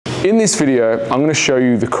In this video, I'm going to show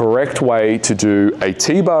you the correct way to do a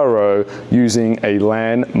T-bar row using a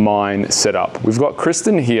landmine setup. We've got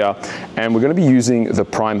Kristen here, and we're going to be using the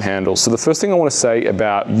prime handles. So the first thing I want to say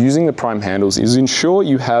about using the prime handles is ensure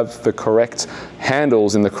you have the correct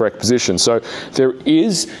handles in the correct position. So there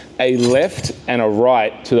is a left and a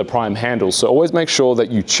right to the prime handles. So always make sure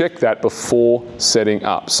that you check that before setting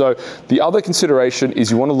up. So the other consideration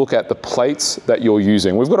is you want to look at the plates that you're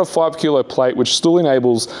using. We've got a 5 kilo plate, which still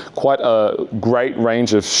enables quite a great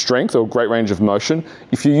range of strength or great range of motion.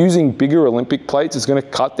 If you're using bigger Olympic plates, it's going to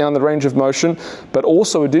cut down the range of motion. But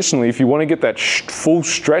also additionally, if you want to get that full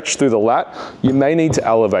stretch through the lat, you may need to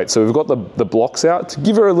elevate. So we've got the blocks out to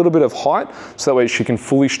give her a little bit of height, so that way she can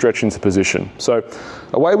fully stretch into position. So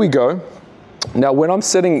away we go. Now, when I'm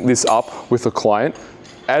setting this up with a client,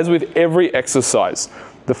 as with every exercise,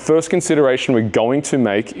 the first consideration we're going to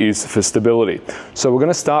make is for stability. So we're going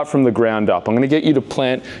to start from the ground up. I'm going to get you to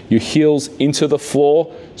plant your heels into the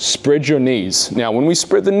floor, spread your knees. Now, when we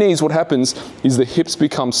spread the knees, what happens is the hips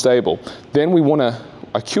become stable. Then we want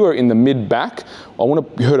to cue her in the mid-back. I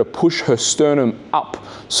want her to push her sternum up,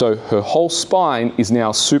 so her whole spine is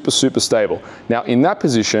now super stable. Now, in that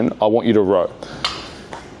position, I want you to row.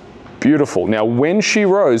 Beautiful. Now, when she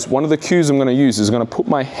rows, one of the cues I'm going to use is going to put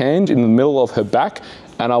my hand in the middle of her back,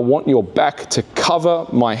 and I want your back to cover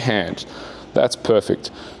my hand. That's perfect.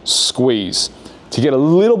 Squeeze. To get a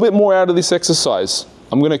little bit more out of this exercise,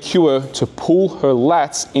 I'm going to cue her to pull her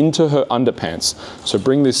lats into her underpants. So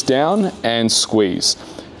bring this down and squeeze.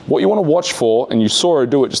 What you want to watch for, and you saw her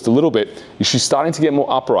do it just a little bit, is she's starting to get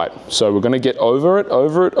more upright. So we're going to get over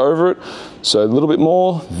it. So a little bit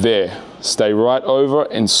more, there. Stay right over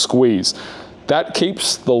and squeeze. That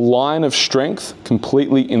keeps the line of strength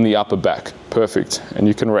completely in the upper back. Perfect, and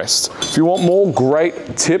you can rest. If you want more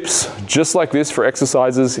great tips just like this for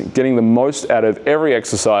exercises, getting the most out of every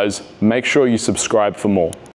exercise, make sure you subscribe for more.